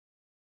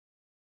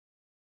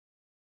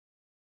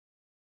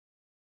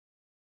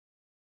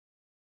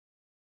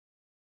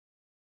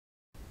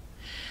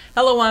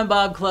Hello, I'm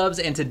Bob Clubs,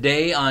 and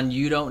today on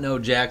You Don't Know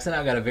Jackson,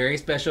 I've got a very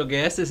special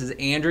guest. This is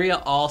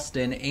Andrea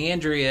Allstun.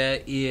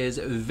 Andrea is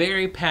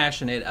very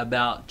passionate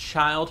about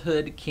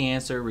childhood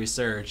cancer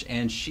research,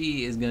 and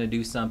she is going to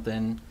do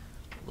something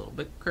a little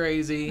bit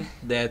crazy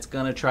that's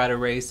going to try to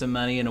raise some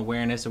money and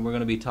awareness, and we're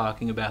going to be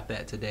talking about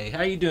that today.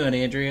 How are you doing,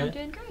 Andrea? I'm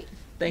doing great.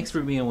 Thanks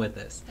for being with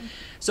us.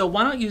 So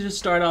why don't you just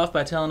start off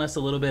by telling us a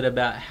little bit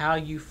about how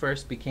you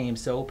first became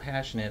so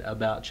passionate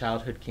about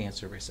childhood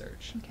cancer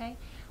research. Okay.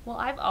 Well,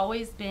 I've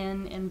always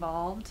been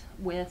involved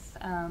with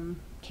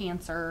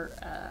cancer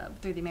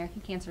through the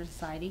American Cancer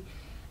Society,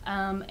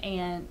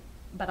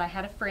 but I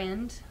had a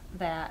friend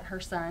that her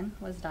son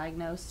was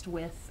diagnosed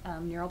with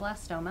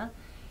neuroblastoma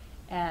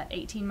at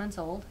 18 months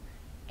old,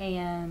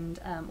 and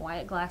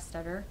Wyatt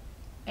Glassstetter,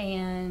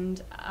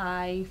 and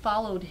I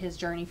followed his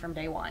journey from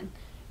day one.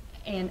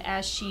 And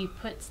as she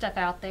put stuff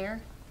out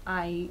there,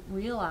 I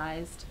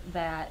realized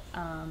that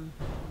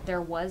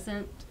there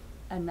wasn't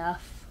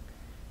enough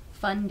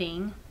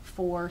funding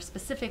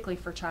specifically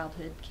for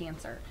childhood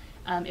cancer.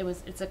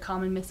 It's a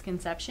common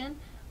misconception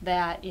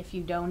that if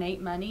you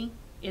donate money,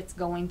 it's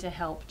going to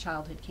help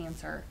childhood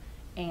cancer,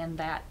 and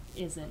that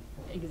isn't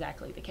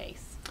exactly the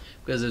case.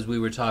 Because as we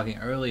were talking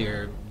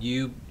earlier,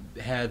 you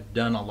have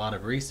done a lot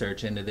of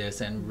research into this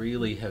and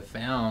really have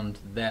found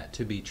that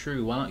to be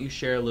true. Why don't you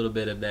share a little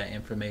bit of that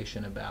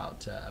information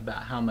about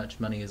how much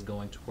money is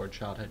going toward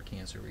childhood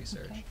cancer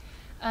research? Okay.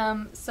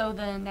 So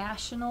the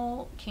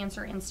National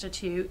Cancer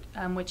Institute,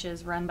 which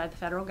is run by the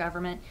federal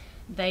government,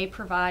 they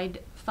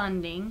provide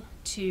funding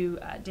to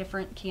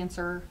different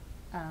cancer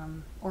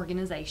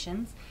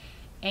organizations,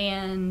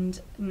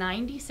 and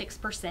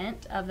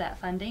 96% of that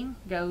funding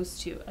goes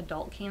to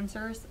adult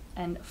cancers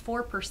and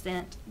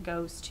 4%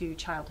 goes to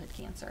childhood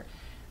cancer,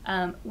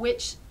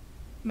 which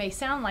may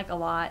sound like a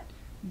lot,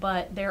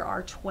 but there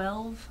are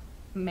 12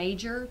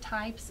 major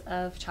types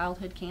of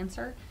childhood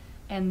cancer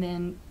and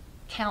then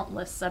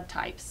countless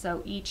subtypes.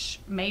 So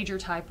each major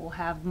type will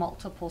have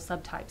multiple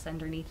subtypes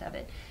underneath of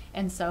it.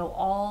 And so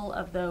all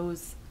of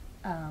those,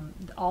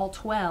 all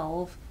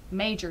 12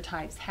 major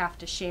types have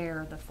to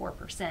share the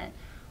 4%.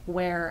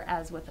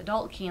 Whereas with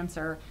adult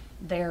cancer,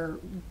 they're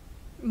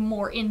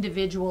more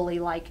individually,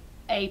 like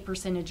a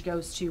percentage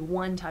goes to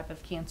one type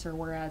of cancer,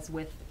 whereas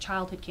with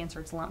childhood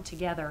cancer, it's lumped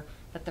together,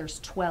 but there's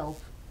 12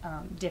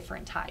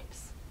 different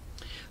types.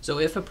 So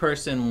if a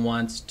person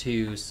wants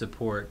to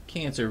support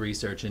cancer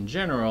research in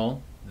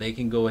general, they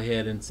can go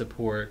ahead and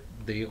support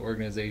the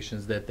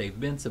organizations that they've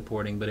been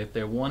supporting. But if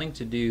they're wanting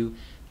to do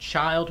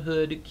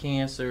childhood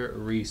cancer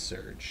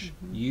research,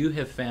 you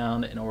have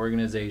found an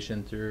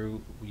organization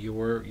through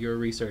your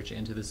research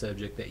into the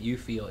subject that you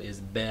feel is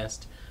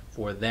best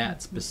for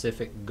that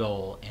specific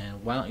goal.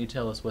 And why don't you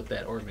tell us what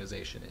that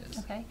organization is?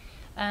 Okay.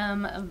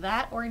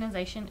 That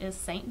organization is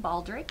St.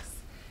 Baldrick's.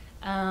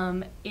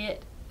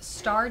 It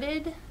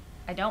started,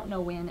 I don't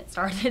know when it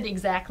started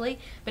exactly,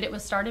 but it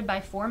was started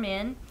by 4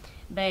 men.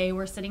 They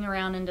were sitting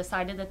around and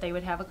decided that they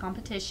would have a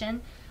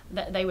competition,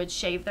 that they would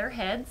shave their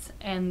heads,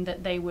 and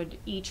that they would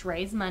each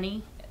raise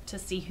money to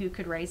see who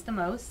could raise the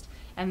most,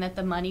 and that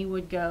the money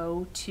would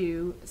go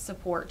to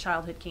support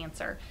childhood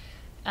cancer.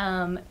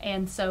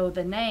 And so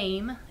the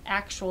name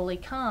actually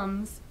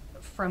comes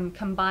from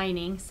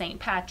combining St.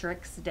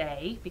 Patrick's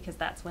Day, because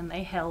that's when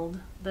they held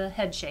the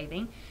head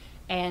shaving,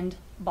 and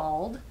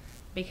bald,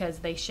 because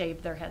they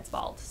shaved their heads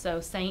bald.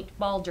 So St.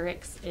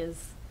 Baldrick's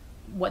is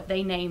what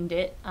they named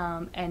it,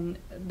 and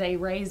they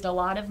raised a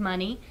lot of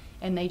money,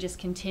 and they just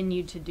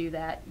continued to do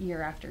that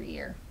year after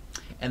year.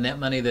 And that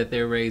money that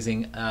they're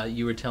raising,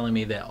 you were telling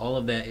me that all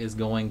of that is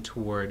going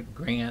toward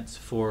grants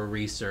for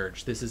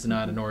research. This is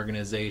not an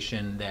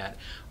organization that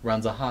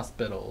runs a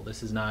hospital.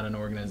 This is not an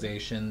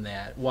organization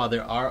that, while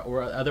there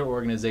are other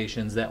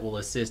organizations that will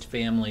assist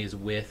families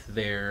with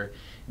their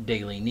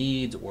daily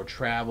needs or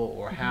travel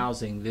or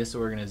housing, this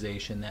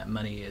organization, that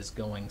money is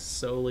going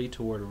solely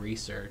toward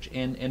research.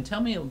 And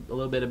tell me a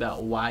little bit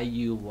about why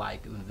you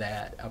like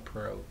that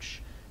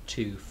approach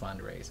to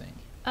fundraising.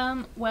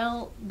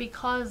 Well,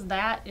 because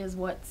that is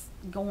what's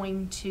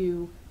going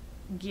to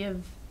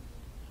give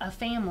a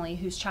family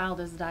whose child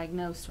is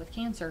diagnosed with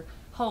cancer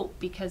hope,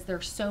 because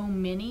there's so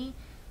many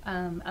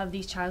of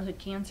these childhood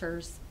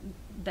cancers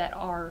that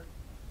are,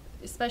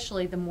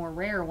 especially the more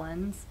rare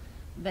ones,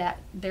 that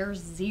there's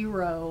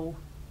zero,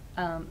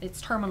 it's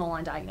terminal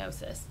on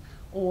diagnosis,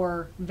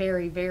 or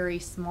very, very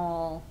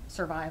small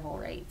survival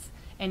rates.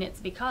 And it's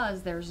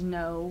because there's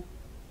no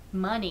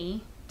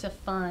money to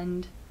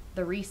fund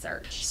the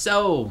research.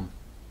 So,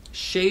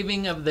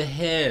 shaving of the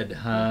head,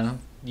 huh?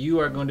 You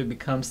are going to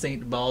become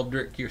St.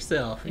 Baldrick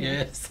yourself,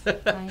 yes?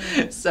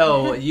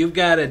 So, you've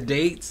got a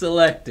date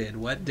selected.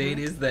 What date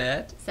is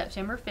that?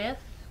 September 5th.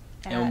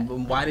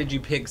 And why did you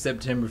pick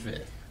September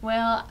 5th?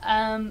 Well,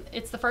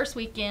 it's the first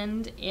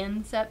weekend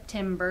in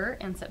September,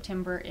 and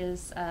September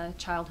is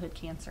Childhood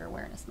Cancer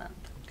Awareness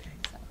Month. Okay.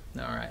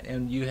 So. All right.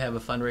 And you have a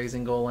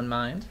fundraising goal in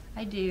mind?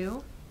 I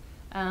do.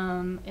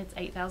 It's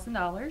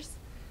 $8,000.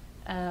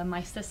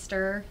 My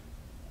sister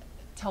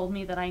told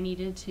me that I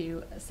needed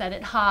to set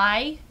it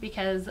high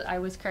because I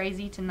was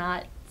crazy to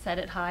not set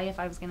it high if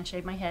I was going to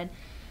shave my head.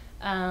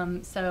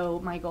 So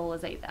my goal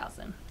is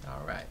 $8,000.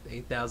 All right,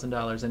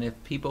 $8,000. And if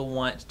people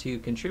want to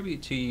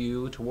contribute to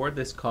you toward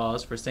this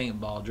cause for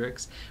St.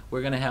 Baldrick's,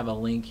 we're going to have a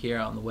link here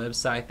on the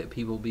website that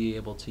people will be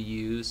able to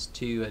use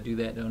to do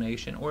that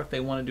donation. Or if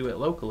they want to do it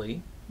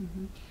locally.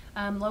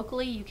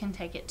 Locally, you can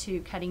take it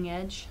to Cutting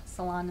Edge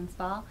Salon and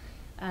Spa.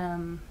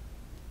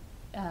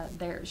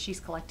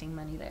 She's collecting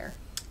money there.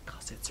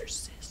 Because it's her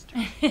sister.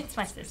 It's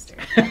my sister.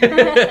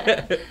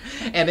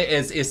 And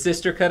is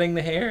sister cutting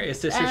the hair? Is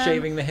sister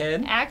shaving the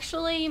head?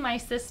 Actually, my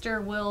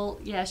sister will.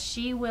 Yes,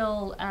 she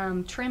will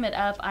trim it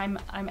up. I'm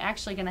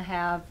actually going to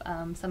have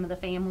some of the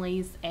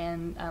families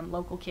and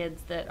local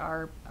kids that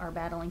are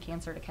battling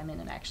cancer to come in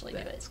and actually do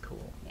it. That's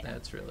cool. Yeah.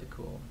 That's really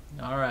cool.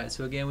 All right.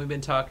 So again, we've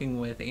been talking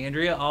with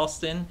Andrea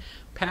Allstun,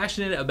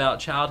 passionate about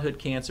childhood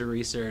cancer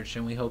research,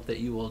 and we hope that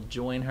you will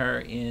join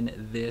her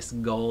in this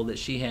goal that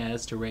she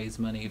has to raise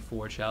money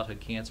for childhood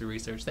cancer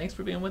research. Thanks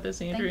for being with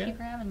us, Andrea. Thank you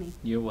for having me.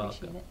 You're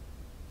welcome. Appreciate it.